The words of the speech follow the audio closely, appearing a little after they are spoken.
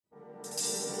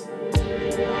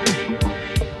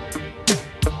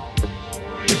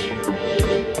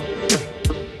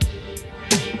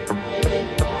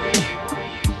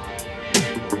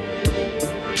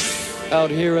Out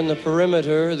here in the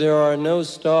perimeter, there are no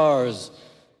stars.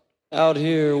 Out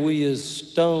here, we is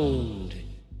stoned,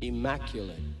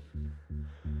 immaculate.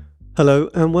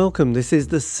 Hello and welcome. This is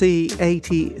the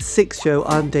C86 show.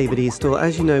 I'm David Eastaugh.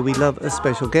 As you know, we love a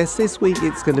special guest. This week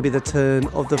it's going to be the turn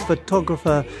of the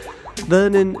photographer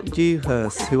Vernon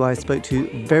Dewhurst, who I spoke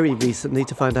to very recently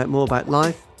to find out more about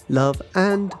life, love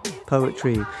and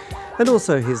poetry, and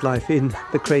also his life in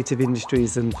the creative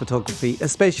industries and photography,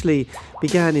 especially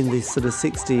began in the sort of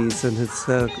 60s and has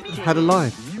had a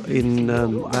life in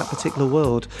that particular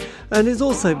world, and is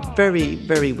also very,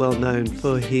 very well known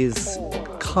for his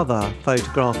cover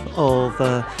photograph of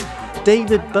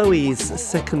David Bowie's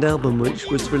second album, which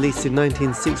was released in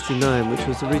 1969, which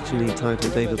was originally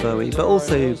titled David Bowie, but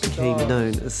also became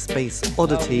known as Space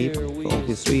Oddity for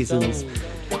obvious reasons.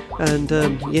 And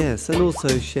yes, and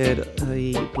also shared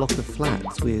a block of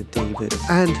flats with David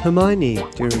and Hermione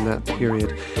during that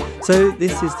period. So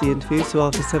this is the interview, so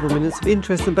after several minutes of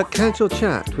interesting but casual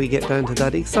chat, we get down to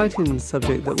that exciting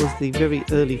subject that was the very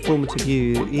early formative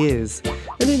years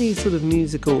and any sort of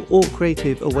musical or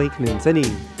creative awakenings.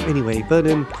 Anyway,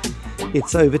 Vernon,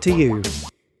 it's over to you.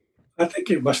 I think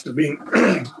it must have been,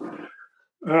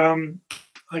 I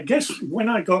guess, when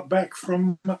I got back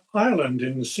from Ireland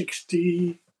in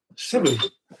 1967.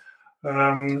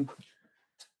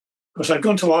 Because I'd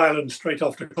gone to Ireland straight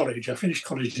after college. I finished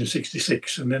college in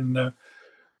 1966 and then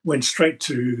went straight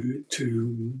to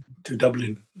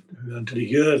Dublin and did a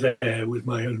year there with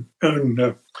my own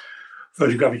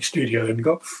photographic studio, and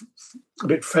got a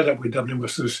bit fed up with Dublin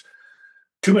because there's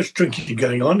too much drinking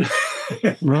going on.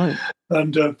 Right.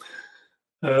 And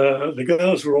the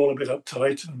girls were all a bit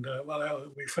uptight, and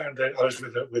we found that I was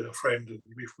with a friend, and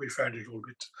we found it all a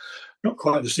bit not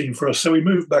quite the scene for us. So we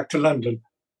moved back to London,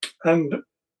 and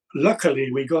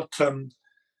luckily we got an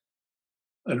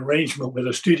arrangement with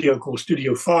a studio called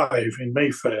Studio 5 in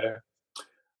Mayfair,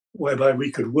 whereby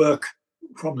we could work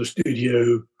from the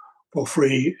studio for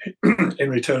free in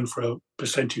return for a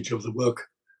percentage of the work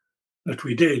that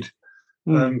we did.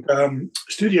 And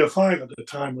Studio 5 at the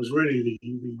time was really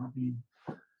the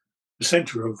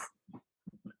centre of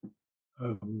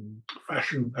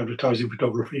fashion advertising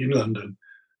photography in London.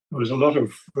 There was a lot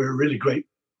of really great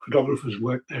photographers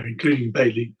worked there, including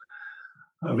Bailey,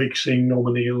 Vic Singh,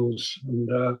 Norman Eels,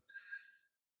 and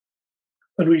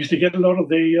we used to get a lot of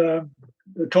the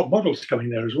top models coming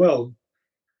there as well.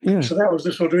 Yeah. So that was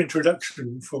the sort of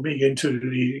introduction for me into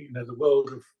the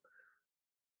world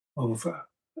of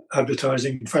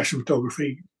advertising, fashion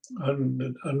photography,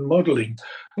 and modelling.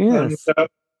 Yes. And,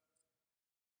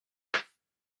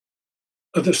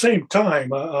 at the same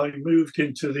time, I moved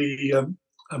in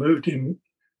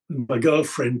my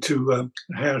girlfriend to a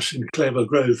house in Clairvaux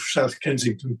Grove, South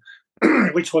Kensington,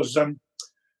 which was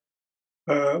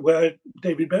where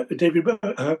David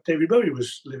Bowie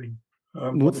was living.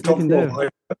 On the top floor,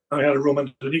 I had a room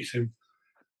underneath him,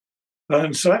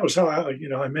 and so that was how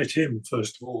I met him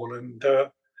first of all, and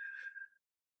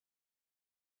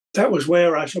that was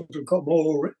where I sort of got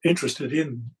more interested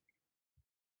in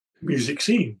music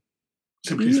scene.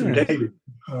 Simply through David.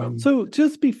 So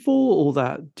just before all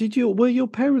that, were your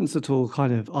parents at all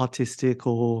kind of artistic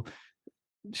or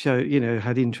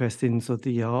had interest in sort of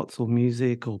the arts or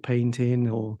music or painting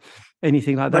or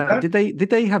anything like that?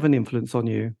 Did they have an influence on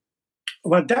you?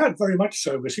 My dad very much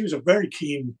so, because he was a very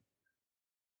keen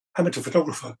amateur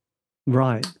photographer.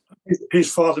 Right.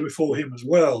 His father before him as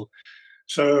well.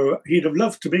 So he'd have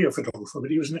loved to be a photographer,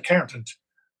 but he was an accountant.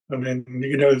 And then,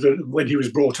 when he was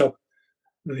brought up,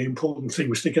 the important thing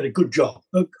was to get a good job,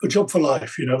 a job for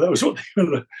life. That was what they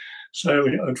were. So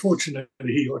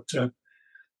unfortunately,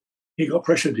 he got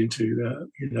pressured into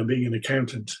being an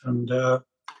accountant, and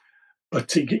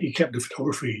but he kept the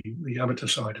photography, the amateur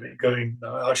side of it going.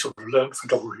 I sort of learned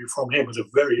photography from him at a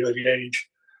very early age.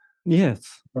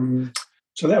 Yes.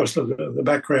 So that was the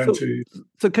background to.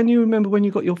 So can you remember when you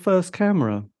got your first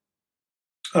camera?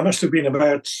 I must have been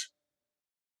about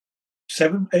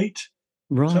 7, 8.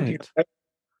 Right. Something like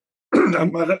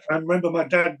that. I remember my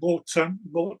dad bought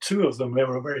 2 of them. They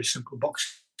were a very simple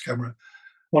box camera,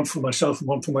 one for myself and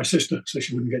one for my sister, so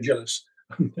she wouldn't get jealous.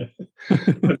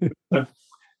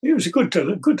 It was good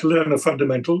to learn the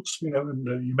fundamentals,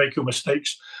 and you make your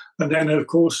mistakes. And then, of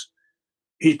course,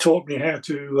 he taught me how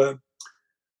to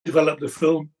develop the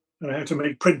film and how to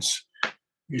make prints.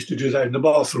 We used to do that in the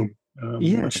bathroom.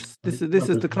 Yes, this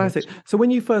is the classic. So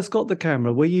when you first got the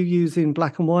camera, were you using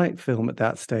black and white film at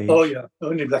that stage? Oh yeah,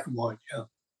 only black and white. Yeah.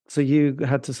 So you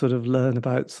had to sort of learn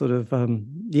about sort of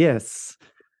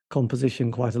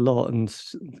composition quite a lot and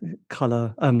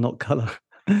color. Not color.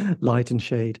 light and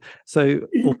shade. So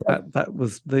all that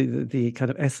was the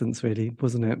kind of essence, really,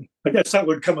 wasn't it? I guess that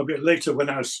would come a bit later when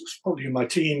I was probably in my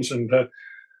teens, and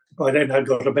by then I'd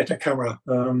got a better camera.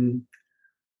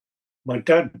 My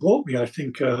dad bought me, I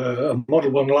think, a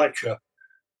Model 1 Leica,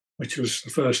 which was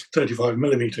the first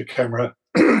 35mm camera,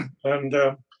 and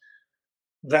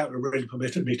that really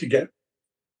permitted me to get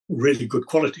really good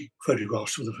quality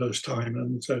photographs for the first time,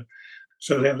 and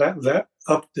so then that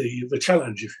upped the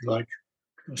challenge, if you like,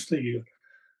 because the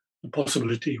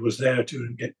possibility was there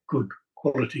to get good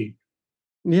quality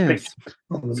Yes.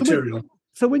 on the material.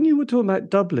 So when you were talking about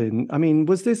Dublin, I mean,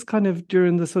 was this kind of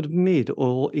during the sort of mid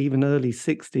or even early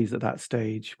 60s at that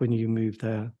stage when you moved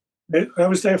there? I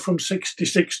was there from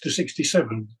 66 to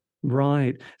 67.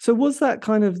 Right. So was that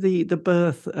kind of the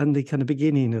birth and the kind of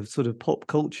beginning of sort of pop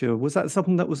culture? Was that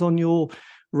something that was on your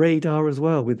radar as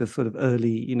well, with the sort of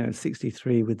early,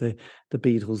 63 with the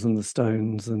Beatles and the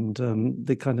Stones and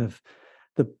the kind of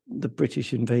the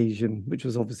British invasion, which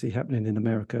was obviously happening in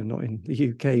America, not in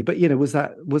the UK. But was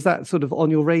that sort of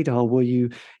on your radar? Were you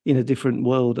in a different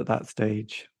world at that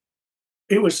stage?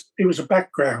 It was a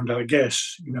background, I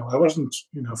guess. I wasn't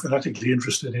fanatically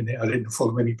interested in it. I didn't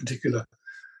follow any particular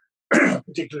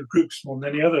groups more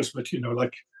than any others. But I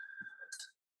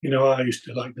used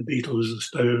to like the Beatles, the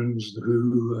Stones, the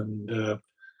Who,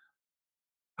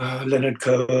 and Leonard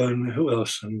Cohen. Who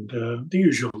else? And the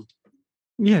usual.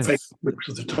 Yes. Groups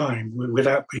of the time,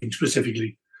 without being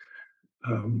specifically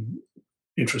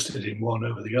interested in one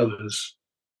over the others.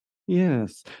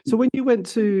 Yes. So when you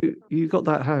got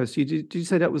that house, did you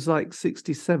say that was like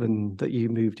 67 that you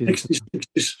moved into?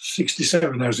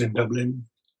 67, I was in Dublin.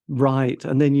 Right.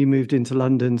 And then you moved into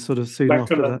London sort of soon Back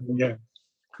after to London, that? yeah.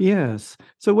 Yes.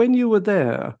 So when you were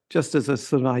there, just as a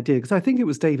sort of idea, because I think it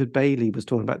was David Bailey was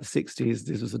talking about the 60s.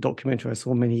 This was a documentary I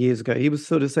saw many years ago. He was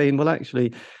sort of saying, well,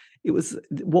 actually, it was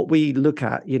what we look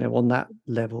at, on that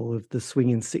level of the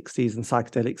swinging 60s and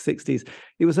psychedelic 60s.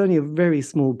 It was only a very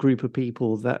small group of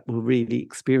people that were really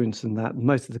experiencing that.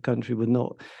 Most of the country were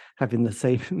not having the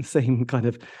same kind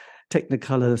of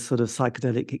Technicolor sort of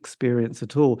psychedelic experience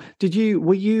at all.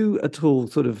 Were you at all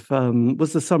sort of,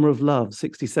 was the Summer of Love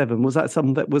 67, was that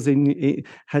something that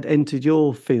had entered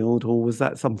your field, or was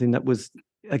that something that was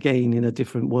again in a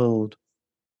different world?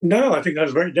 No, I think that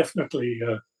was very definitely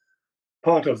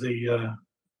part of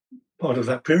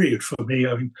that period for me.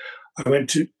 I mean, I went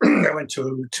to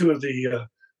two of the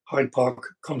Hyde Park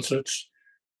concerts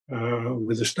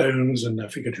with the Stones, and I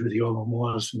forget who the other one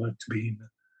was. Might have been.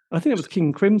 I think it was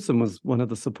King Crimson was one of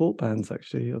the support bands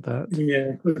actually of that. Yeah,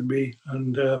 it could be.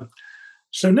 And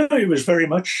so no, it was very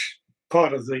much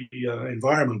part of the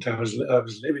environment I was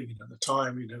living in at the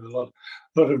time. A lot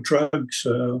of drugs,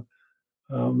 the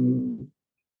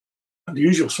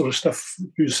usual sort of stuff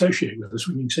you associate with the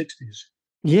swinging 60s.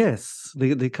 Yes,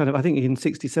 the kind of, I think in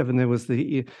 67 there was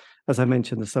as I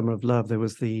mentioned, the Summer of Love. There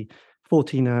was the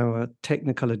 14-hour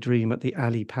Technicolor Dream at the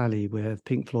Ali Pali where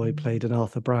Pink Floyd played and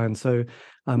Arthur Brown. So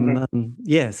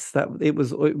yes, that it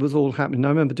was all happening. I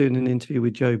remember doing an interview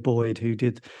with Joe Boyd, who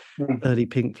did early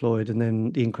Pink Floyd and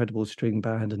then the Incredible String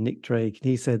Band and Nick Drake, and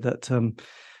he said that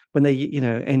when they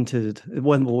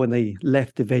when they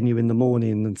left the venue in the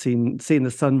morning and seen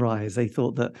the sunrise, they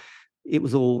thought that it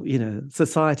was all,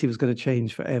 society was going to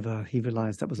change forever. He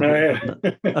realized that was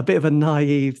a bit of a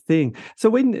naive thing.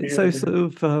 So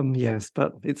yes,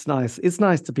 but it's nice. It's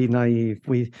nice to be naive.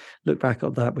 We look back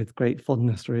at that with great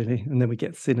fondness, really, and then we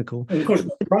get cynical. And of course,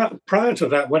 prior to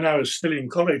that, when I was still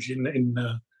in college in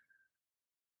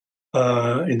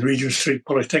Regent Street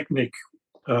Polytechnic,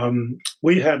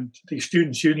 we had the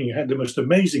Students' Union had the most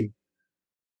amazing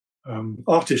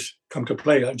artists come to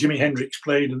play. Like Jimi Hendrix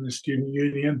played in the Student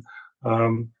Union.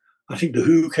 I think the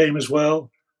Who came as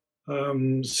well.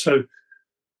 So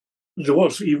there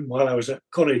was, even while I was at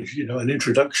college, an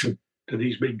introduction to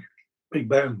these big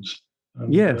bands.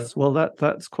 And, yes, well,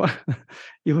 that's quite.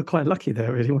 You were quite lucky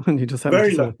there, really, weren't you? Just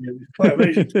very lucky. It was quite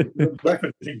amazing. Back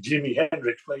when I think Jimi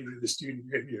Hendrix played with the Student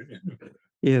Union.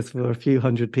 Yes, for a few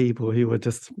hundred people who were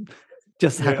just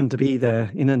happened to be there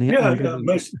in an a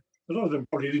lot of them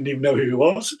probably didn't even know who he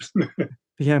was.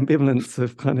 The ambivalence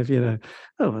of kind of,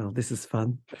 oh, well, this is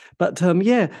fun. But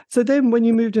so then when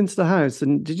you moved into the house,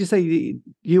 and did you say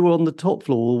you were on the top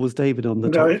floor, or was David on the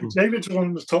top floor? David was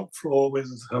on the top floor with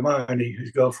Hermione,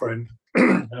 his girlfriend.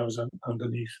 I was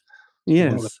underneath.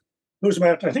 Yes. There was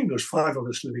I think there was 5 of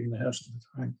us living in the house at the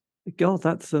time. God,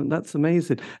 that's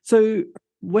amazing. So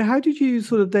how did you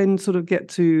sort of then sort of get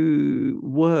to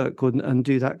work and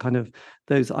do that kind of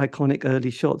those iconic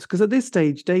early shots? Because at this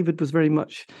stage, David was very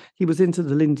much, he was into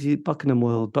the Lindsay Buckingham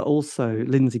world, but also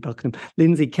Lindsay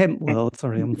Kemp world.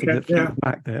 Sorry, I'm thinking of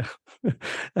Mac there.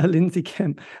 Lindsay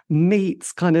Kemp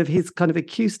meets kind of his kind of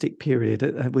acoustic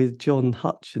period with John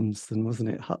Hutchinson, wasn't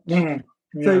it? Hutch. Yeah.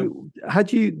 So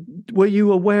were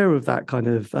you aware of that kind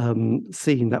of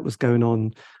scene that was going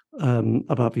on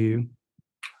above you?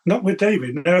 Not with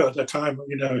David, no. At the time,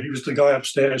 he was the guy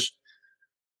upstairs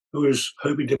who was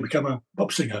hoping to become a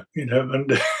pop singer,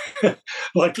 and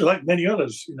like many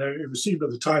others, it seemed at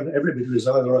the time that everybody was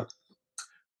either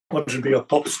wanted to be a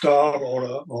pop star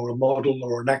or a model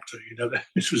or an actor.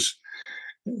 This was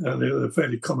a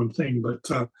fairly common thing.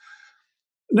 But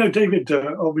no, David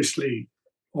obviously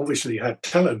had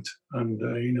talent,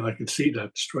 and I could see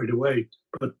that straight away.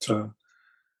 But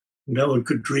no one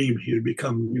could dream he would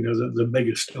become, the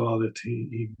mega star that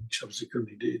he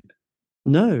subsequently did.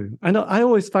 No, and I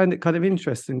always find it kind of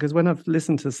interesting because when I've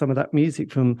listened to some of that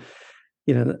music from,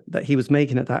 that he was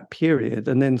making at that period,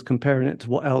 and then comparing it to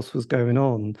what else was going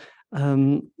on,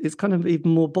 it's kind of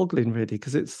even more boggling, really,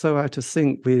 because it's so out of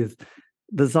sync with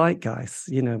the zeitgeist.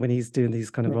 When he's doing these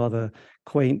kind of rather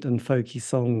quaint and folky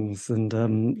songs, and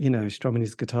strumming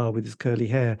his guitar with his curly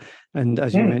hair, and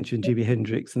as you mentioned, Jimi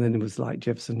Hendrix, and then it was like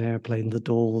Jefferson Airplane, the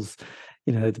Doors,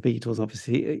 the Beatles,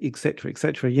 obviously, etc.,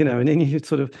 and then you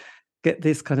sort of get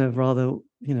this kind of rather,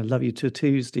 Love You Till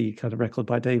Tuesday kind of record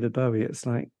by David Bowie. It's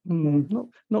like,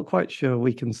 not quite sure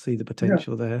we can see the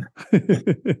potential there.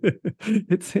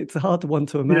 It's a hard one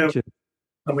to imagine.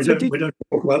 And we don't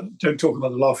talk about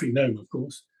the Laughing Gnome, of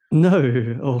course.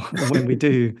 No, or when we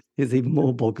do, it's even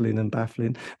more boggling and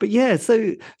baffling. But yeah,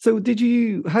 so how did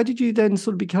you then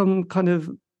sort of become kind of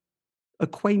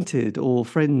acquainted or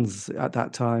friends at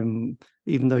that time?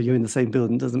 Even though you're in the same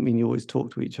building, doesn't mean you always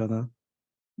talk to each other.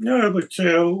 No, but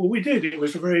we did. It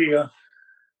was a very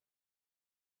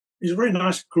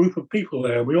nice group of people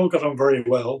there. We all got on very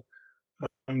well,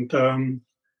 and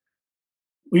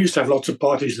we used to have lots of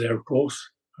parties there, of course.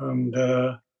 And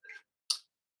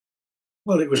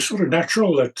well, it was sort of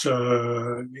natural that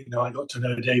I got to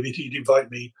know David. He'd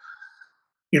invite me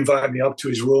up to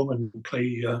his room and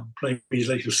play his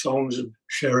latest songs and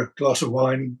share a glass of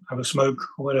wine, have a smoke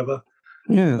or whatever.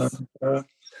 Yes.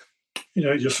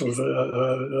 Just sort of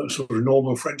a sort of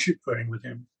normal friendship going with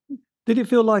him. Did it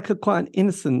feel like quite an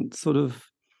innocent sort of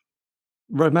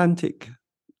romantic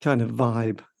kind of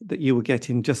vibe that you were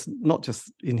getting, not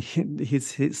just in his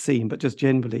scene, but just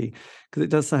generally? Because it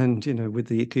does sound, with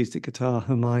the acoustic guitar,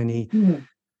 Hermione,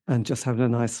 and just having a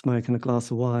nice smoke and a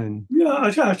glass of wine. Yeah,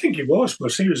 I think he was,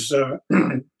 because he was,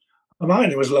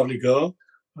 Hermione was a lovely girl,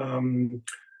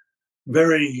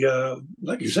 very,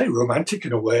 like you say, romantic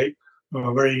in a way,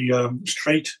 very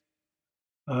straight.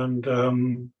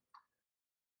 And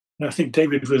I think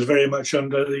David was very much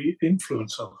under the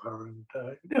influence of her, and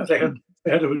they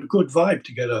had a good vibe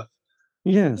together.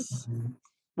 Yes.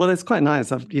 Well, it's quite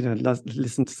nice. I've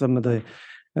listened to some of the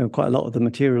quite a lot of the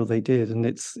material they did, and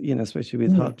it's especially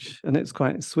with Hutch, and it's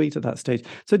quite sweet at that stage.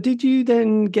 So, did you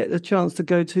then get a chance to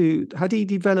go to? How did he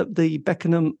develop the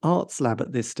Beckenham Arts Lab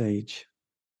at this stage?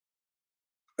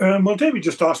 Well, David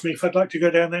just asked me if I'd like to go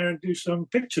down there and do some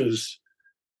pictures.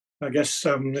 I guess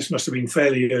this must have been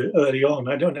fairly early on.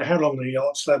 I don't know how long the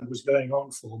Arts Lab was going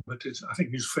on for, but I think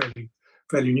it was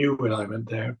fairly new when I went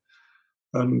there.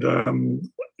 And,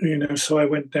 so I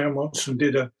went down once and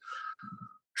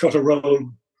shot a roll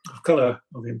of colour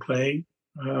of him playing.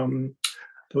 There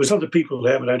was other people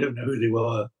there, but I don't know who they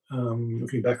were,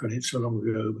 looking back on it so long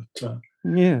ago. But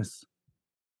yes.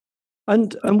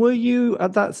 And were you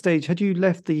at that stage? Had you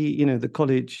left the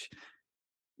college,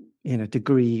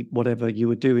 degree, whatever you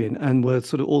were doing, and were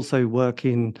sort of also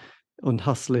working on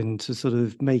hustling to sort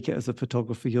of make it as a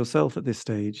photographer yourself at this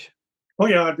stage? Oh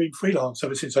yeah, I'd been freelance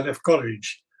ever since I left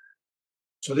college.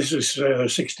 So this is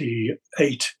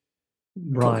 68.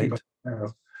 Right.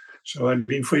 So I'd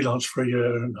been freelance for a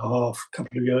year and a half,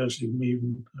 couple of years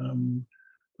even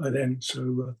by then.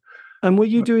 So. And were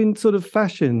you doing sort of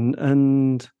fashion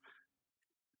and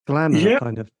glamour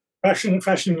kind of? Fashion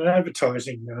and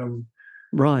advertising.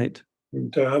 Right.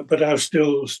 And, but I was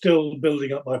still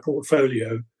building up my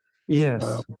portfolio. Yes.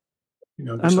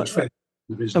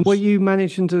 Business. And were you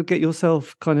managing to get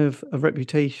yourself kind of a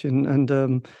reputation and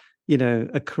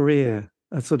a career,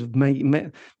 sort of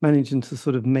managing to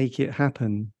sort of make it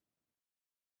happen?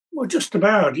 Well, just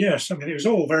about, yes. I mean, it was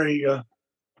all very. I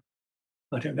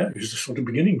don't know. It was the sort of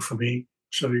beginning for me.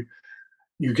 So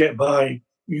you get by.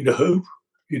 You hope.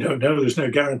 You don't know. There's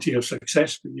no guarantee of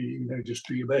success, but you just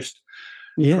do your best.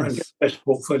 try and get Yes. the best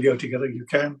portfolio together you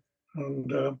can,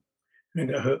 and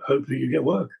hope that you get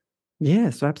work.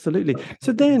 Yes, absolutely.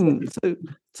 So then,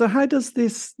 so how does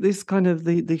this kind of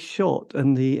the shot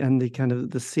and the kind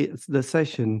of the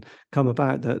session come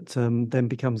about that then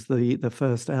becomes the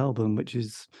first album, which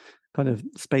is kind of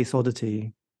Space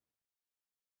Oddity?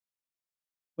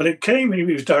 But it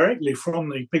was directly from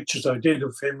the pictures I did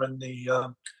of him in the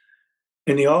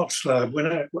arts lab.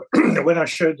 When I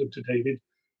showed them to David,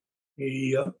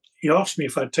 he asked me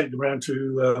if I'd take them around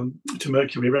to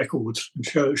Mercury Records and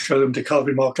show them to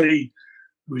Calvin Mark Lee,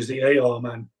 who was the AR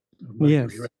man of Mercury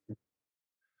Yes.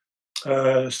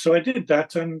 Records. So I did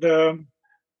that, and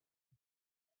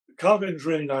Calvin's a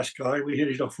really nice guy. We hit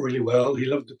it off really well. He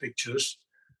loved the pictures.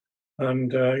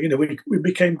 And we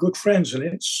became good friends, and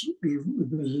it's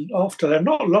after that,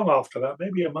 not long after that,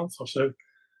 maybe a month or so,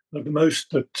 at the most,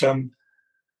 that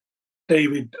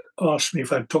David asked me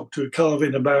if I'd talk to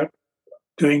Calvin about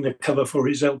doing the cover for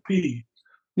his LP.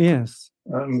 Yes.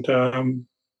 And I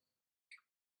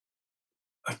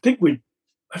think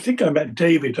I met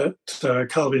David at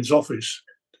Calvin's office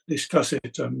to discuss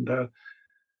it. And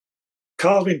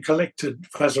Calvin collected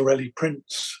Vasarely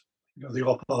prints, the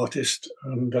op artist,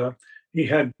 and he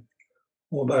had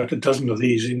about a dozen of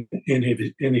these in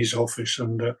his office,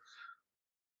 and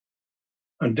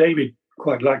David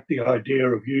quite liked the idea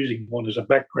of using one as a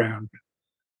background.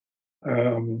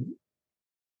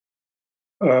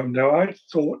 Now I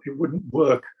thought it wouldn't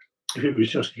work if he was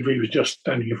just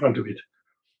standing in front of it.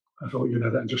 I thought,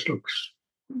 that just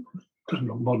doesn't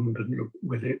look modern, doesn't look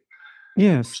with it.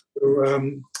 Yes.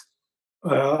 So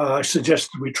I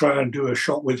suggested we try and do a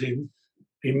shot with him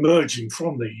emerging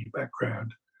from the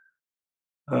background.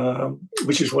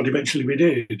 Which is what eventually we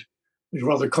did. It was a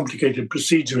rather complicated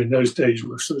procedure in those days,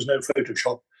 so there was no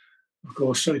Photoshop, of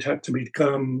course, so it had to be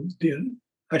done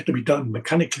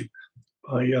mechanically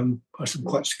by some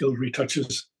quite skilled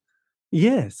retouchers.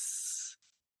 Yes.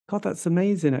 God, that's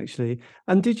amazing, actually.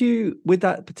 And did you, with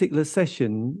that particular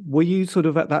session, were you sort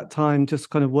of at that time just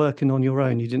kind of working on your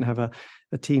own? You didn't have a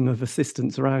team of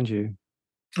assistants around you?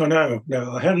 Oh, no.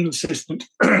 I had an assistant,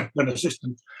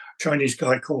 Chinese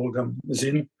guy called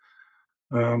Zin.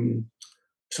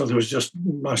 So there was just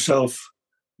myself,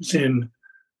 Zin,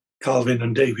 Calvin,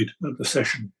 and David at the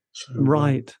session. So,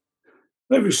 right.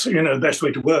 That was, the best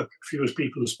way to work, few as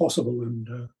people as possible. And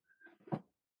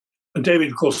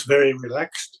David, of course, very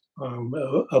relaxed,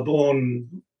 a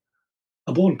born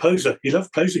poser. He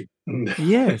loved posing.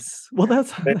 Yes. Well,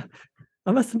 that's...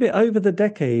 I must admit, over the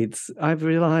decades, I've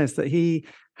realised that he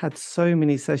had so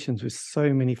many sessions with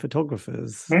so many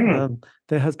photographers.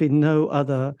 There has been no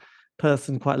other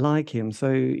person quite like him. So,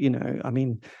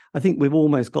 I think we've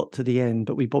almost got to the end,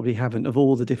 but we probably haven't, of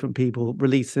all the different people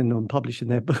releasing and publishing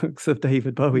their books of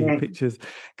David Bowie pictures.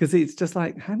 Because it's just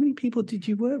like, how many people did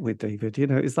you work with, David?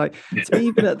 It's like, so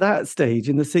even at that stage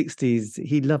in the 60s,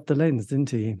 he loved the lens,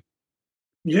 didn't he?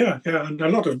 Yeah. And a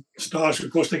lot of stars,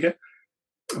 of course, they get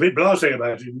a bit blasé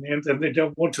about it in the end, and they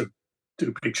don't want to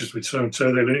do pictures with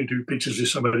so-and-so. They only do pictures with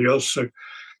somebody else. So,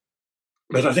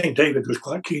 but I think David was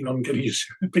quite keen on getting his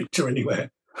picture anywhere.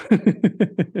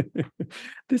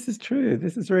 This is true.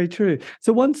 This is very true.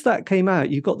 So once that came out,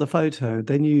 you got the photo,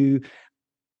 then you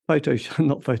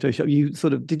not Photoshop. You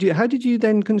sort of how did you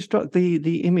then construct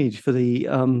the image for the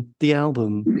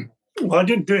album? Well, I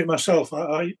didn't do it myself.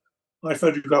 I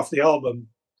photographed the album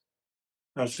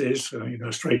as is,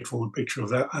 a straightforward picture of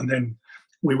that. And then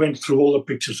we went through all the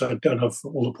pictures I'd done of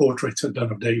all the portraits I'd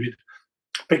done of David,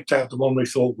 picked out the one we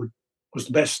thought was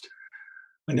the best.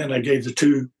 And then I gave the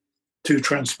two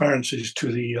transparencies to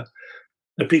the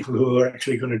people who were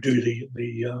actually going to do the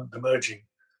merging.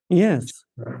 Yes.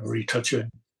 Retouching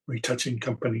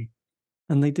company.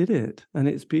 And they did it, and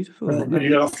it's beautiful.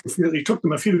 It took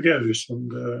them a few goes,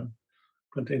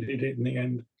 but they did it in the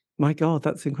end. My God,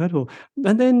 that's incredible.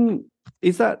 And then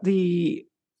is that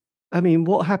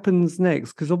what happens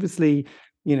next? Because obviously,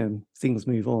 things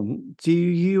move on. Do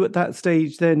you at that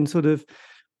stage then sort of,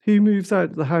 who moves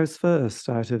out of the house first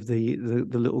out of the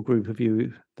little group of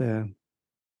you there?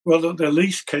 Well, the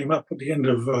lease came up at the end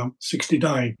of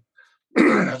 69.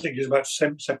 I think it was about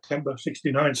September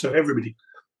 69, so everybody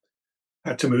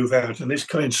had to move out. And this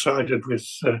coincided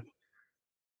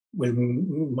with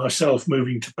myself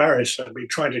moving to Paris. I'd been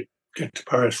trying to get to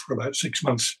Paris for about 6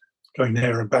 months, going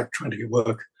there and back, trying to get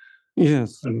work.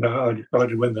 Yes. And I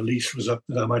decided when the lease was up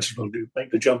that I might as well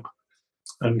make the jump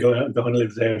and go and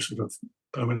live there sort of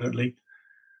permanently,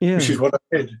 which is what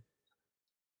I did.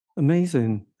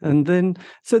 Amazing. And then,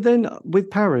 with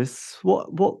Paris,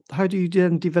 how do you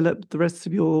then develop the rest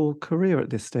of your career at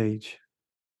this stage?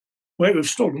 Well, it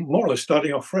was still more or less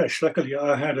starting off fresh. Luckily,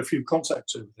 I had a few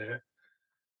contacts over there,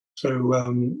 so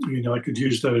I could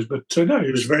use those. But no,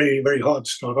 it was very, very hard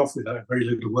to start off with. I had very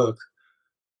little work.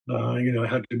 I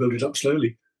had to build it up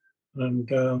slowly, and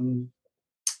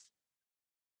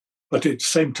but at the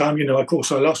same time, of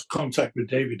course, I lost contact with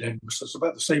David then. So it's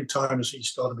about the same time as he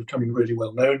started becoming really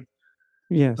well known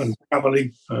Yes. and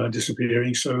traveling,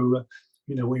 disappearing. So,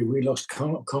 we lost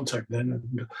contact then.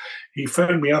 And he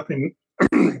phoned me up in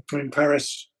in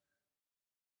Paris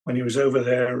when he was over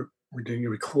there. We're doing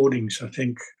recordings, I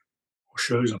think, or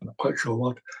shows. I'm not quite sure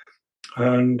what.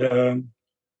 And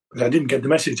but I didn't get the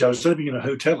message. I was living in a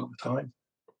hotel at the time,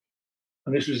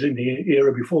 and this was in the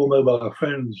era before mobile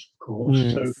phones, of course.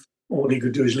 Yes. So all he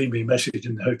could do is leave me a message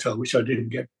in the hotel, which I didn't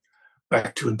get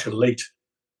back to until late.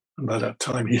 And by that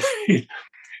time, he'd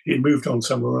moved on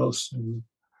somewhere else. And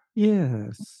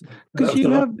Yes, that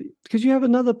because you have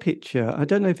another picture. I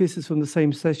don't know if this is from the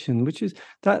same session, which is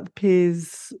that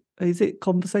appears. Is it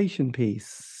conversation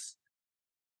piece?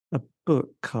 A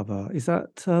book cover? Is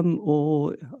that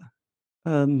or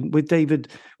with David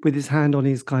with his hand on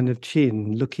his kind of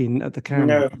chin, looking at the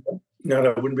camera? No,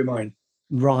 that wouldn't be mine.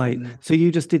 Right. So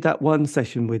you just did that one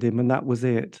session with him, and that was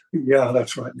it. Yeah,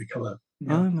 that's right, the cover.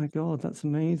 Yeah. Oh my God, that's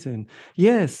amazing.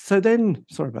 Yes. So then,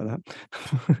 sorry about that.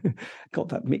 Got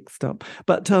that mixed up.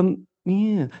 But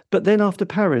yeah. But then after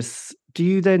Paris, do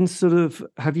you then sort of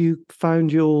have you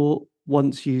found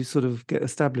once you sort of get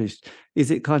established, is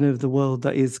it kind of the world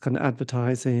that is kind of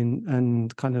advertising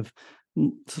and kind of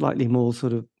slightly more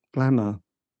sort of glamour?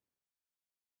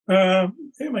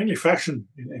 Mainly fashion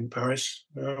in Paris.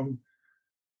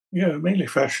 Mainly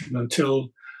fashion and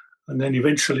then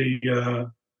eventually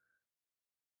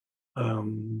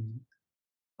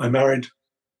I married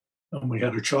and we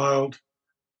had a child.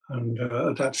 And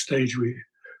at that stage,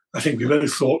 I think we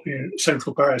both thought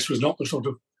Central Paris was not the sort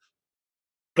of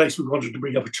place we wanted to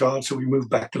bring up a child, so we moved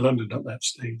back to London at that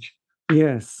stage.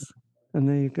 Yes, and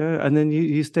there you go. And then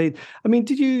you stayed. I mean,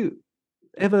 did you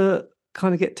ever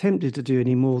kind of get tempted to do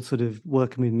any more sort of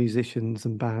working with musicians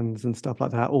and bands and stuff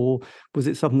like that, or was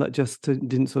it something that just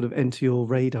didn't sort of enter your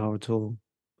radar at all?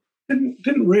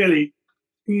 Didn't really.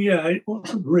 Yeah, it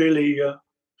wasn't really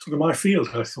sort of my field.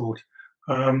 I thought.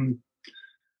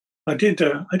 I did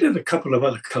a couple of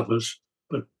other covers,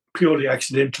 but purely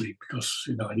accidentally because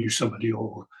I knew somebody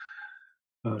or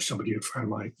somebody had found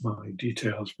my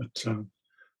details. But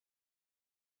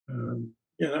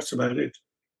yeah, that's about it.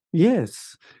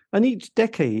 Yes, and each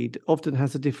decade often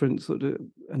has a different sort of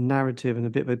a narrative and a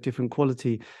bit of a different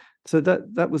quality. So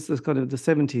that was the kind of the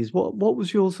 70s. What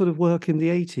was your sort of work in the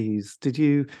 80s? Did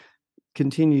you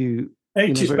continue?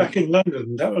 80s back in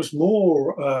London, that was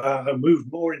more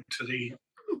moved more into the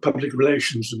public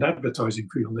relations and advertising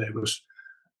field. There was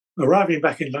arriving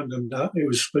back in London. It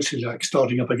was basically like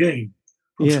starting up again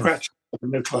from scratch,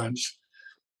 no clients.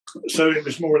 So it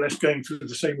was more or less going through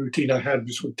the same routine I had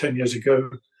 10 years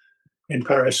ago in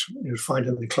Paris,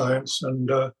 finding the clients and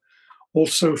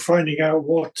also finding out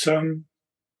what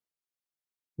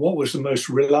was the most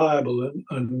reliable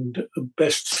and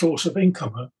best source of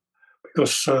income.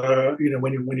 Because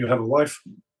when you have a wife,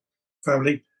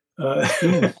 family,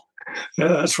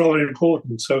 that's rather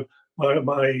important. So I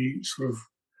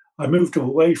moved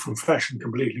away from fashion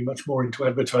completely, much more into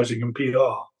advertising and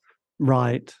PR.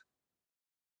 Right.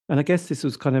 And I guess this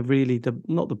was kind of really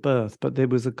not the birth, but there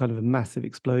was a kind of a massive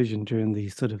explosion during the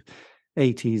sort of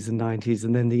 80s and 90s,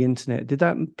 and then the internet. Did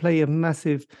that play a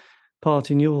massive part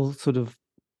in your sort of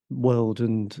world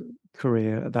and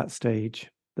career at that stage?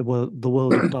 The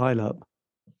world of dial-up.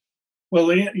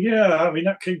 Well, yeah, I mean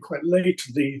that came quite late.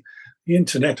 The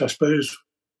internet, I suppose,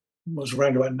 was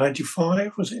around about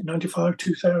 95. Was it 95,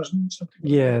 2000, something?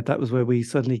 Yeah, that was where we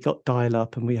suddenly got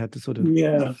dial-up, and we had to sort of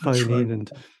phone in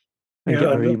and get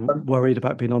very worried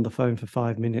about being on the phone for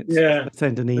 5 minutes.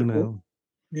 Send an email.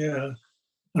 Yeah,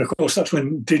 and of course that's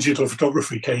when digital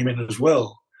photography came in as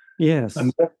well. Yes,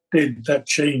 and that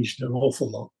changed an awful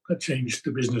lot. That changed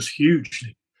the business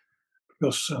hugely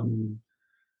because a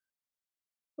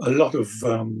lot of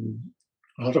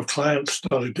clients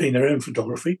started doing their own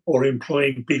photography or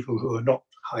employing people who are not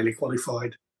highly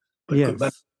qualified, but good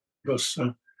manage, because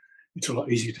it's a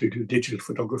lot easier to do digital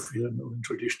photography than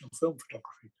traditional film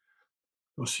photography.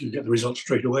 Because you get the results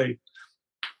straight away.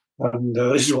 And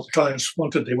this is what the clients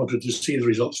wanted. They wanted to see the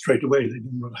results straight away. They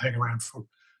didn't want to hang around for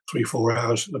 3-4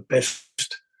 hours at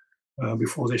best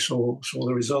before they saw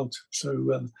the result. So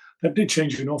that did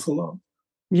change an awful lot.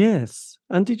 Yes.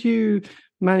 And did you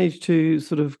manage to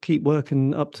sort of keep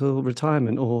working up till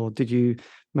retirement, or did you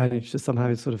manage to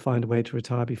somehow sort of find a way to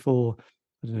retire before,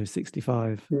 I don't know,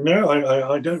 65? No,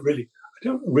 I don't really.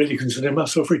 don't really consider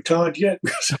myself retired yet.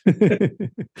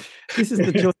 This is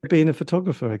the joy of being a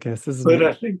photographer, I guess, isn't But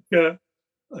it?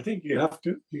 I think you have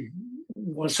to.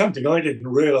 Well, something I didn't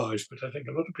realise, but I think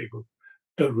a lot of people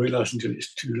don't realise until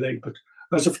it's too late. But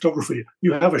as a photographer,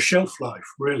 you have a shelf life,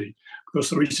 really, because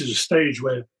there reaches a stage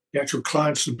where the actual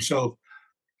clients themselves,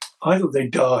 either they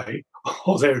die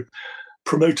or they're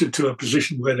promoted to a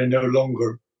position where they're no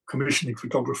longer commissioning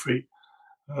photography.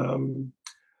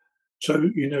 So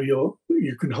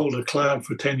you can hold a client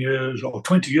for 10 years or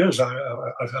 20 years.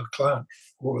 I've had clients,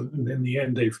 and in the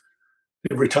end they've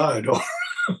retired.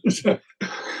 So,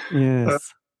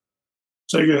 Yes.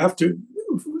 So you have to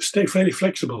stay fairly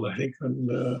flexible, I think.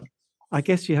 And I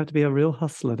guess you have to be a real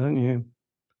hustler, don't you?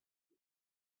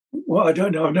 well, I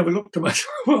don't know. I've never looked at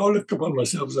myself. Well, I look upon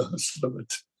myself as a hustler,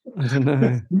 but I don't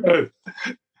know.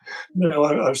 no,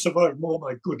 I've survived more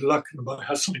by good luck than by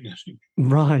hustling, I think.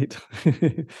 Right.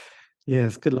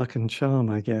 Yes, good luck and charm,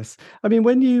 I guess. I mean,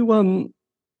 when you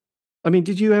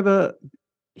did you ever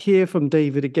hear from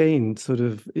David again, sort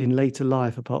of in later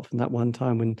life, apart from that one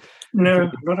time when?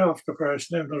 No, not after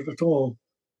Paris. No, not at all.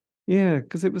 Yeah,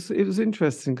 because it was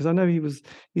interesting, because I know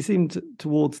he seemed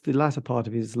towards the latter part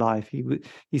of his life,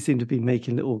 he seemed to be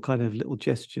making little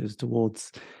gestures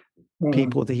towards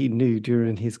people that he knew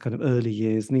during his kind of early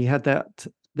years, and he had that.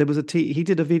 There was he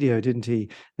did a video, didn't he?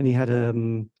 And he had a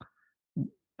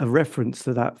reference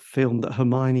to that film that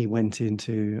Hermione went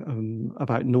into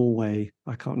about Norway.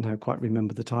 I can't now quite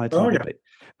remember the title of it,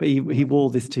 but he wore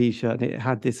this T-shirt and it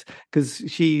had this, because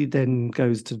she then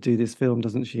goes to do this film,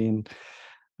 doesn't she? And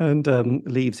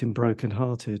leaves him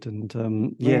brokenhearted.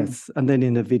 And yes, and then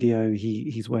in a video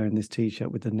he's wearing this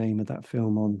T-shirt with the name of that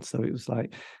film on. So it was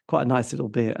like quite a nice little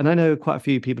bit. And I know quite a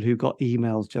few people who got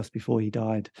emails just before he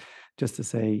died, just to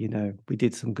say, we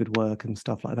did some good work and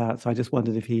stuff like that. So I just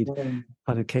wondered if he'd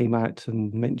kind of came out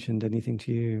and mentioned anything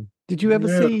to you. Did you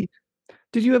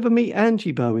ever meet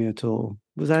Angie Bowie at all?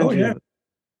 Was Angie? Oh, yeah.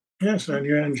 Yes, I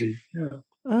knew Angie. Yeah.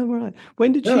 Oh, right.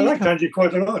 When did she? I liked Angie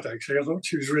quite a lot, actually. I thought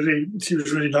she was really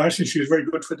nice, and she was very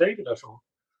good for David, I thought.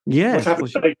 Yeah. What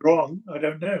happened later on, I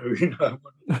don't know.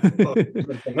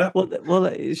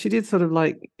 Well, she did sort of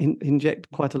like inject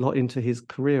quite a lot into his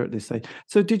career at this stage.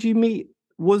 So did you meet?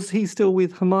 Was he still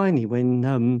with Hermione when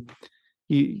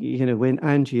when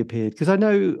Angie appeared? Because I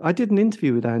know I did an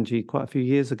interview with Angie quite a few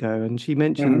years ago, and she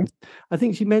mentioned, I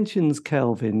think she mentions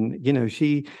Kelvin.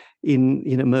 She in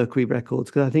Mercury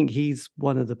Records, because I think he's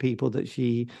one of the people that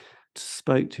she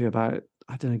spoke to about,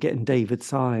 I don't know, getting David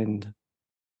signed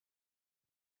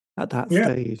at that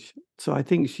stage. So I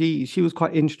think she was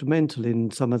quite instrumental in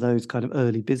some of those kind of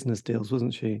early business deals,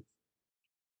 wasn't she?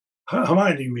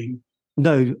 Hermione, you mean?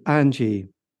 No, Angie.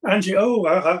 Angie,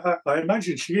 I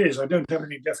imagine she is. I don't have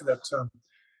any definite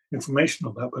information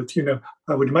on that, but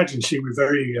I would imagine she was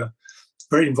very,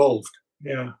 very involved.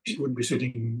 Yeah, she wouldn't be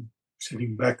sitting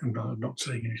back and not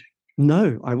saying anything.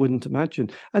 No, I wouldn't imagine.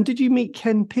 And did you meet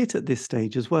Ken Pitt at this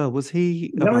stage as well? Was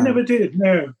he? No, I never did.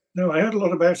 No, I heard a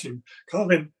lot about him.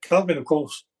 Calvin, of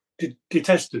course,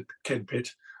 detested Ken Pitt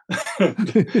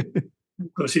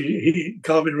because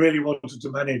Calvin really wanted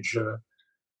to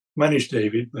manage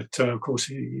David, but of course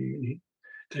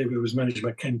David was managed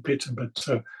by Ken Pitt, but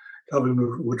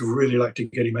Calvin would really like to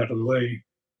get him out of the way.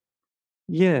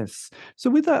 Yes. So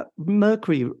with that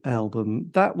Mercury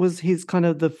album, that was his kind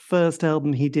of the first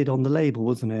album he did on the label,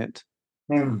 wasn't it?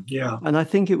 Yeah. And I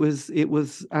think it was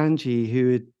Angie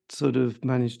who had sort of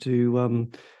managed to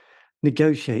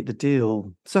negotiate the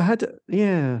deal. So I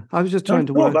was just trying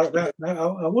to work about that.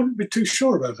 I wouldn't be too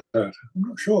sure about that. I'm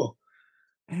not sure.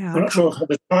 Yeah, I'm not sure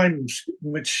the times,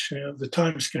 the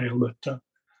time scale, but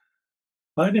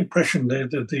I had the impression that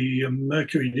the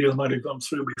Mercury deal might have gone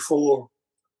through before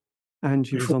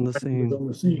Angie was on the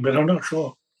scene. But I'm not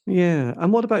sure. Yeah.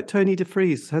 And what about Tony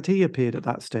DeFries? Had he appeared at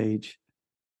that stage?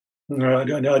 No, I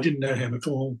don't know. I didn't know him at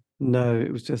all. No,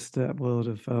 it was just that world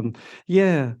of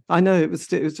I know it was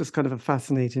just kind of a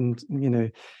fascinating,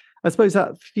 I suppose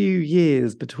that few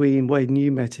years between when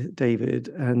you met David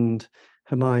and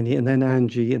Hermione and then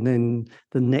Angie and then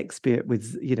the next bit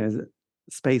with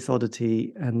Space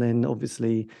Oddity and then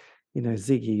obviously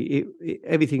Ziggy,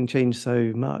 everything changed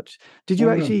so much. Did you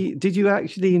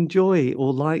actually enjoy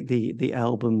or like the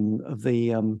album of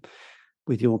the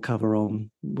with your cover on?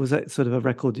 Was that sort of a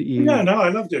record that you? No, I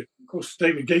loved it. Of course,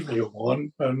 David gave me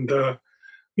one, and I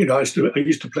used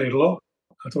to play it a lot.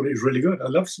 I thought it was really good. I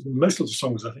loved most of the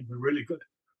songs. I think were really good.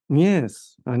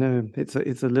 Yes, I know it's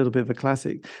a little bit of a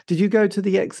classic. Did you go to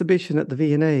the exhibition at the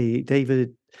V&A,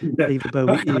 David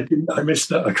Bowie? I missed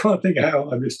that. I can't think how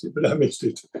I missed it, but I missed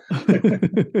it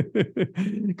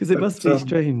because it must be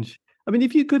strange. I mean,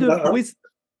 if you could have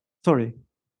sorry.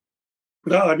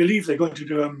 But I believe they're going to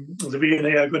do the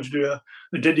V&A are going to do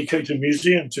a dedicated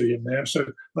museum to him there, so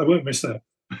I won't miss that.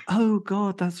 Oh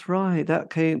God, that's right.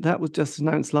 That was just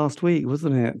announced last week,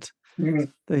 wasn't it? Mm.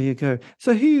 There you go.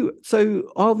 So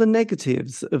are the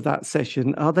negatives of that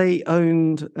session, are they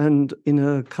owned and in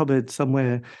a cupboard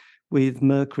somewhere with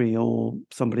Mercury or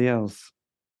somebody else?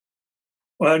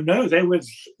 Well, no, they're with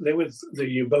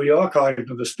the Bowie Archive,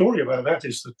 and the story about that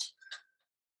is that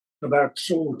about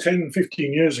 10,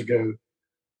 15 years ago,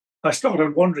 I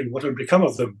started wondering what had become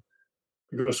of them,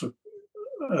 because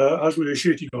as we were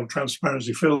shooting on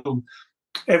transparency film,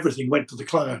 everything went to the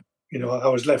client. I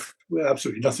was left with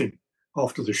absolutely nothing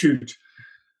after the shoot.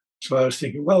 So I was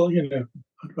thinking, well,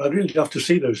 I'd really love to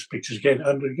see those pictures again,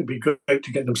 and it'd be great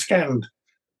to get them scanned.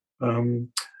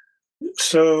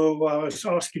 So I was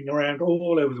asking around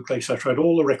all over the place. I tried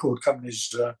all the record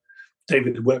companies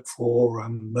David had worked for,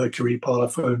 Mercury,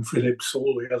 Parlophone, Philips,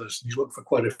 all the others. He's worked for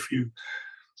quite a few.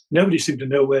 Nobody seemed to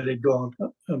know where they'd gone.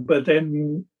 But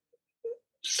then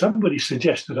somebody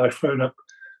suggested I phone up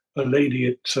a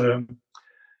lady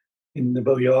in the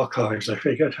Bowie Archives. I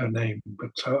forget her name,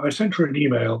 but I sent her an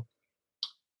email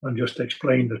and just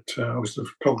explained that I was the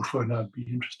photographer and I'd be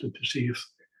interested to see if,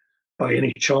 by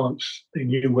any chance, they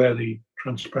knew where the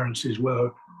transparencies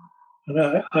were.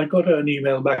 And I got an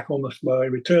email back almost by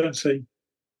return saying,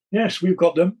 yes, we've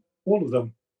got them, all of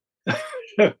them.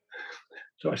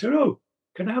 So I said, oh,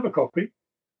 can I have a copy?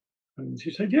 And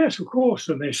she said, yes, of course.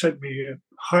 And they sent me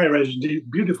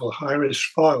beautiful high-res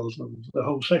files of the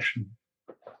whole session.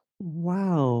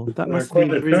 Wow, that must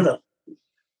quite be a really... turn-up.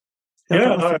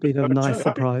 That must have been a nice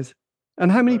surprise.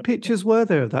 And how many pictures were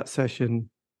there of that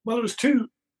session? Well, there was two,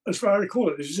 as far as I recall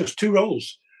it. There's just 2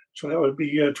 rolls. So that would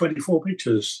be 24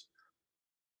 pictures.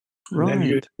 Right. And then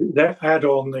you add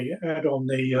on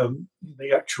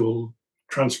the actual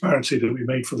transparency that we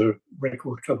made for the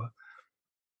record cover.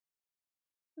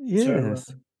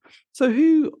 Yes. So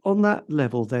who on that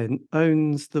level then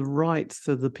owns the rights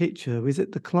to the picture? Is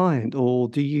it the client, or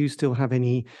do you still have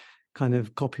any kind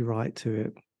of copyright to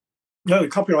it? No, the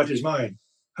copyright is mine,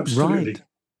 absolutely. Right.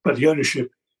 But the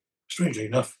ownership, strangely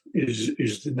enough,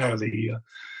 is now the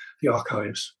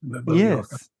archives.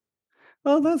 Yes.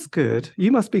 Oh, that's good.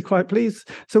 You must be quite pleased.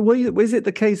 So was it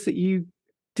the case that you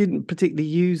didn't particularly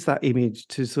use that image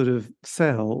to sort of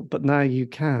sell, but now you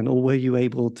can, or were you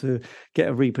able to get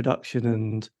a reproduction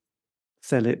and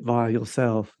sell it via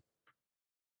yourself?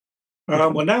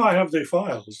 Well, now I have the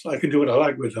files. I can do what I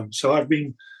like with them. So I've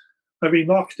been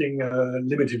marketing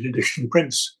limited edition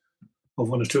prints of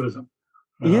 1 or 2 of them.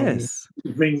 Yes.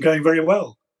 It's been going very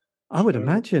well. I would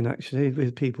imagine, actually,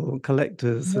 with people,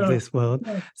 collectors of this world.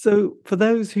 Yeah. So for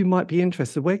those who might be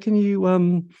interested, where can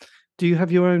you, do you have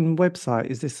your own website?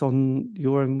 Is this on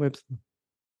your own website?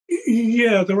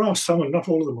 Yeah, there are some, and not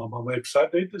all of them on my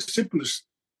website. The simplest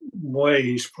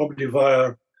way is probably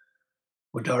via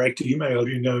a direct email.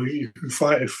 You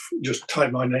can just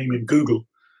type my name in Google,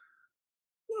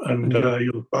 and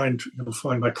you'll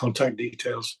find my contact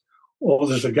details. Or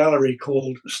there's a gallery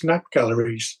called Snap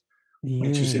Galleries,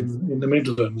 which is in the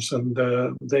Midlands, and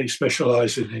they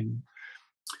specialise in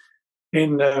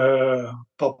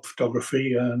pop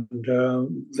photography, and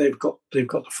they've got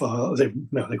the file.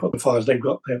 They've got the files.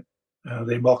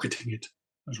 They're marketing it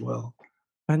as well.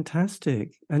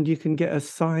 Fantastic, and you can get a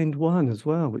signed one as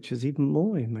well, which is even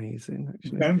more amazing.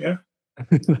 Actually, Yeah.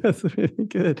 That's really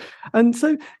good. And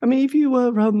so, I mean, if you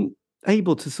were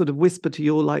able to sort of whisper to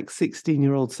your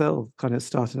 16-year-old self, kind of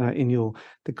starting out in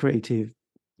the creative,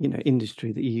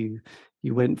 industry that you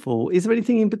went for, is there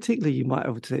anything in particular you might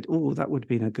have said, oh, that would have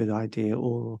been a good idea,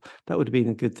 or that would have been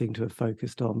a good thing to have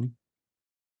focused on?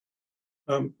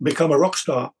 Become a rock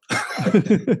star.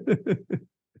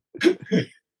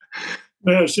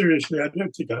 No, seriously, I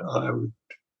don't think I would.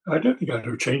 I don't think I'd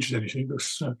have changed anything,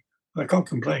 because I can't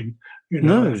complain.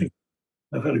 No. I think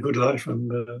I've had a good life,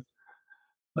 and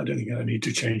I don't think I need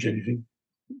to change anything.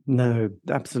 No,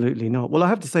 absolutely not. Well, I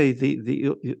have to say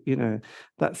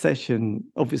that session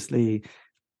obviously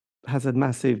has a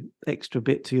massive extra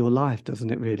bit to your life, doesn't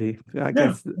it? Really, I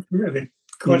guess. Really,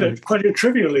 quite a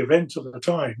trivial event at the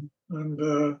time,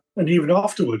 and even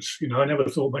afterwards, I never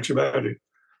thought much about it.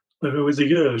 But with the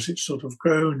years, it's sort of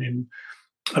grown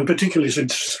and particularly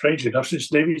since, strangely enough, since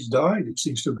David's died, it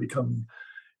seems to have become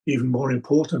even more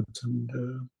important and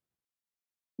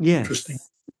interesting.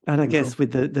 And I guess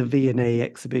with the V&A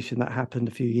exhibition that happened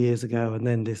a few years ago, and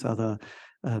then this other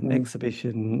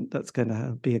exhibition that's going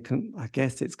to be I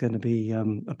guess it's going to be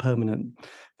a permanent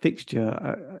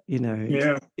fixture.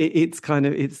 It's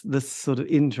the sort of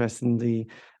interest in the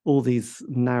all these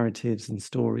narratives and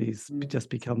stories just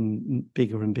become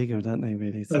bigger and bigger, don't they,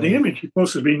 really? And the image, of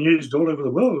course, has been used all over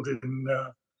the world. In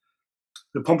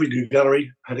the Pompidou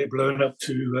Gallery had it blown up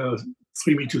to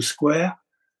 3 meters square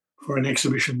for an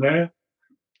exhibition there.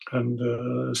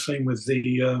 And same with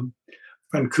the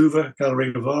Vancouver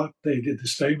Gallery of Art. They did the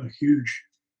same, a huge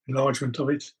enlargement of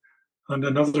it. And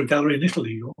another gallery in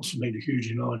Italy also made a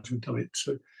huge enlargement of it.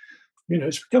 So,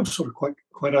 it's become sort of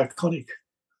quite iconic.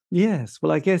 Yes.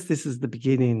 Well, I guess this is the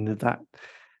beginning of that.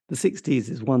 The 60s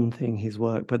is one thing, his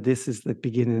work, but this is the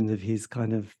beginning of his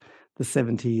kind of the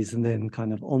 70s and then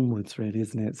kind of onwards, really,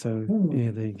 isn't it? So,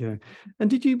 yeah, there you go. And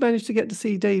did you manage to get to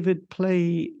see David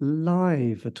play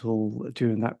live at all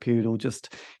during that period, or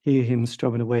just hear him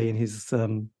strumming away in his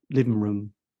living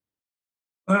room?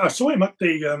 I saw him at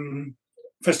the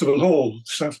Festival Hall,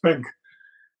 South Bank,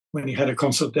 when he had a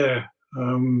concert there.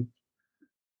 And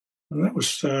that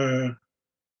was, that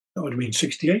would have been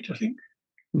 68, I think.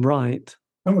 Right.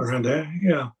 Somewhere around there,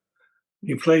 yeah.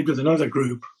 He played with another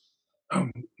group.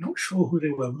 I'm not sure who they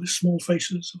were. The Small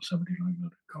Faces or somebody like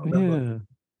that. I can't remember. Yeah.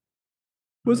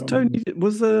 Was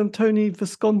Tony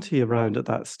Visconti around at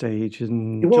that stage?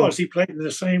 And he was. He played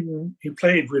the same. He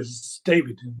played with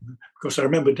David. Because I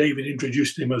remember David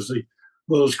introduced him as the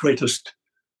world's greatest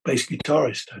bass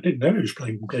guitarist. I didn't know he was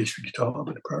playing bass guitar,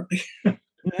 but apparently.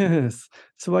 Yes.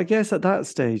 So I guess at that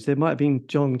stage there might have been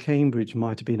John Cambridge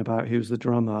might have been about, who was the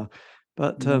drummer,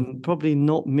 but probably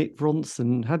not Mick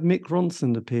Ronson. Had Mick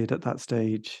Ronson appeared at that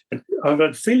stage? I've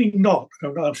a feeling not.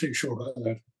 I'm not absolutely sure about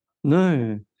that.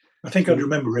 No. I think I'd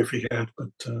remember if he had, but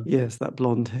yes, that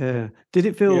blonde hair. Did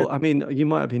it feel? Yeah. I mean, you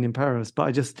might have been in Paris,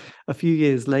 but a few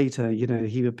years later,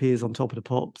 he appears on Top of the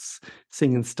Pops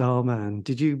singing Starman.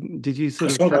 Did you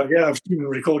sort of? Yeah, I've seen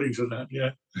recordings of that.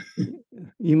 Yeah,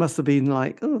 you must have been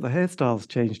like, oh, the hairstyle's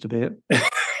changed a bit.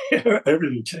 Yeah,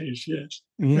 everything changed. Yes.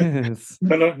 Yes.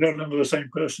 No longer the same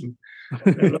person.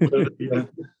 The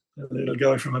little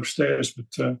guy from upstairs,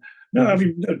 but. No, I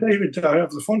mean, David, I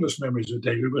have the fondest memories of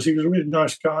David because he was a really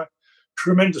nice guy,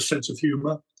 tremendous sense of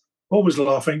humour, always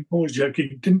laughing, always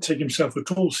joking, didn't take himself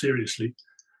at all seriously,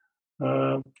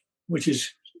 which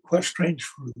is quite strange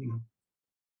for,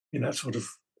 in that sort of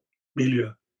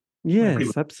milieu.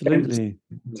 Yes, absolutely.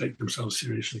 Take themselves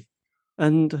seriously.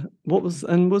 And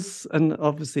and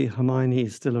obviously Hermione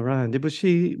is still around. Was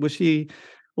she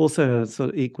also a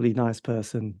sort of equally nice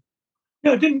person?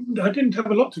 Yeah, I didn't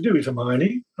have a lot to do with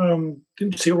Hermione.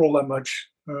 Didn't see her all that much,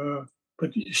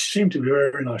 but she seemed to be a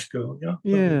very, very nice girl. Yeah.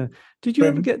 Yeah. Did you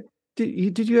ever get?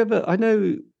 Did you ever? I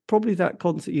know probably that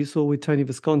concert you saw with Tony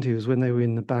Visconti was when they were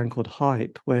in the band called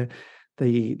Hype, where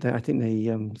they I think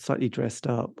they slightly dressed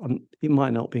up. It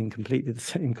might not have been completely the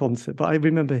same concert, but I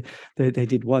remember they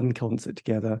did one concert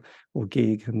together or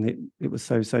gig, and it was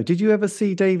so. Did you ever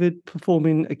see David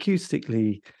performing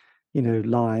acoustically?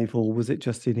 Live, or was it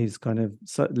just in his kind of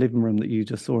living room that you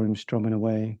just saw him strumming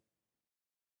away?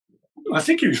 I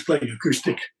think he was playing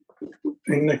acoustic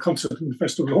in the concert in the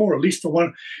Festival Hall, at least for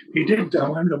one. He did,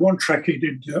 the one track he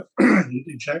did, he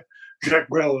did Jacques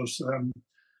Brel's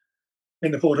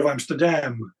in the Port of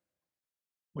Amsterdam,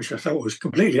 which I thought was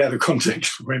completely out of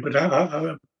context for him, but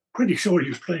I'm pretty sure he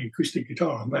was playing acoustic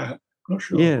guitar on that. I'm not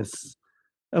sure. Yes.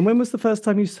 And when was the first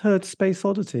time you heard Space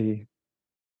Oddity?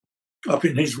 Up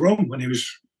in his room when he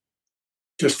was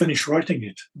just finished writing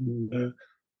it. And,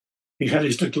 he had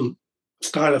his little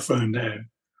stylophone there,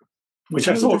 which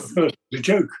I thought at first was a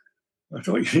joke. I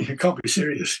thought, you can't be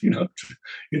serious, you're not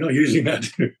using that.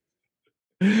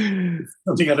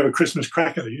 Something out of a Christmas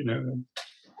cracker,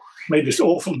 made this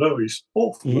awful noise.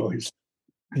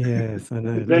 Yes, I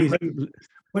know.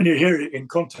 When you hear it in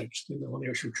context, on the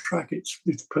actual track, it's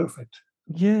perfect.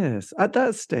 Yes, at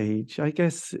that stage, I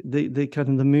guess the kind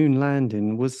of the moon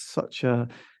landing was such a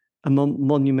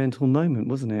monumental moment,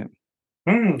 wasn't it?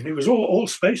 It was all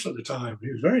space at the time.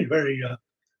 It was very, very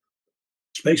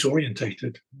space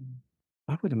orientated.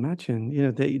 I would imagine,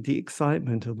 the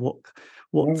excitement of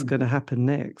what's going to happen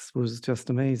next was just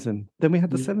amazing. Then we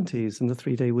had the 70s and the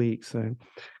 3-day week, so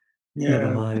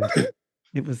never mind.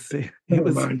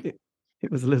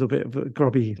 It was a little bit of a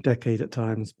grubby decade at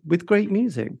times with great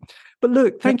music. But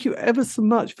look, thank you ever so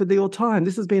much for your time.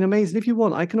 This has been amazing. If you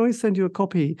want, I can always send you a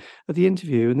copy of the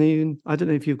interview. And then I don't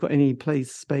know if you've got any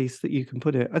space that you can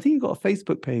put it. I think you've got a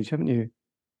Facebook page, haven't you?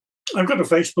 I've got a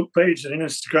Facebook page and an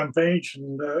Instagram page.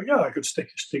 And I could stick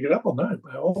it up on that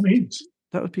by all means.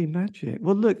 That would be magic.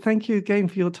 Well, look, thank you again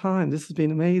for your time. This has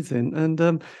been amazing.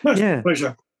 And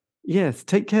pleasure. Yes,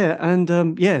 take care.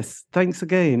 And yes, thanks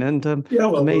again. And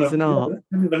amazing art.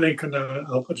 Give me the link and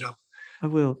I'll put it up. I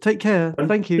will. Take care.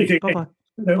 Thank you. Bye-bye.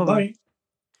 Bye.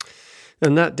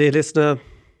 And that, dear listener,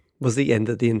 was the end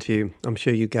of the interview. I'm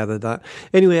sure you gathered that.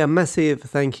 Anyway, a massive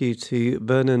thank you to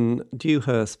Vernon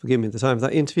Dewhurst for giving me the time for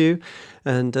that interview.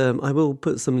 And I will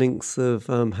put some links of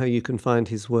how you can find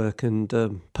his work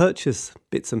and purchase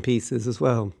bits and pieces as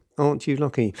well. Aren't you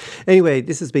lucky? Anyway,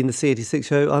 this has been the C86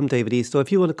 Show. I'm David Eastaugh.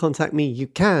 If you want to contact me, you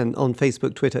can on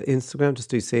Facebook, Twitter, Instagram. Just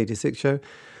do C86 Show.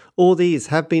 All these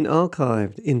have been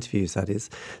archived, interviews that is.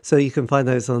 So you can find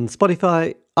those on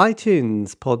Spotify,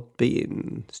 iTunes,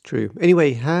 Podbean. It's true.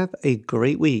 Anyway, have a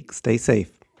great week. Stay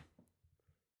safe.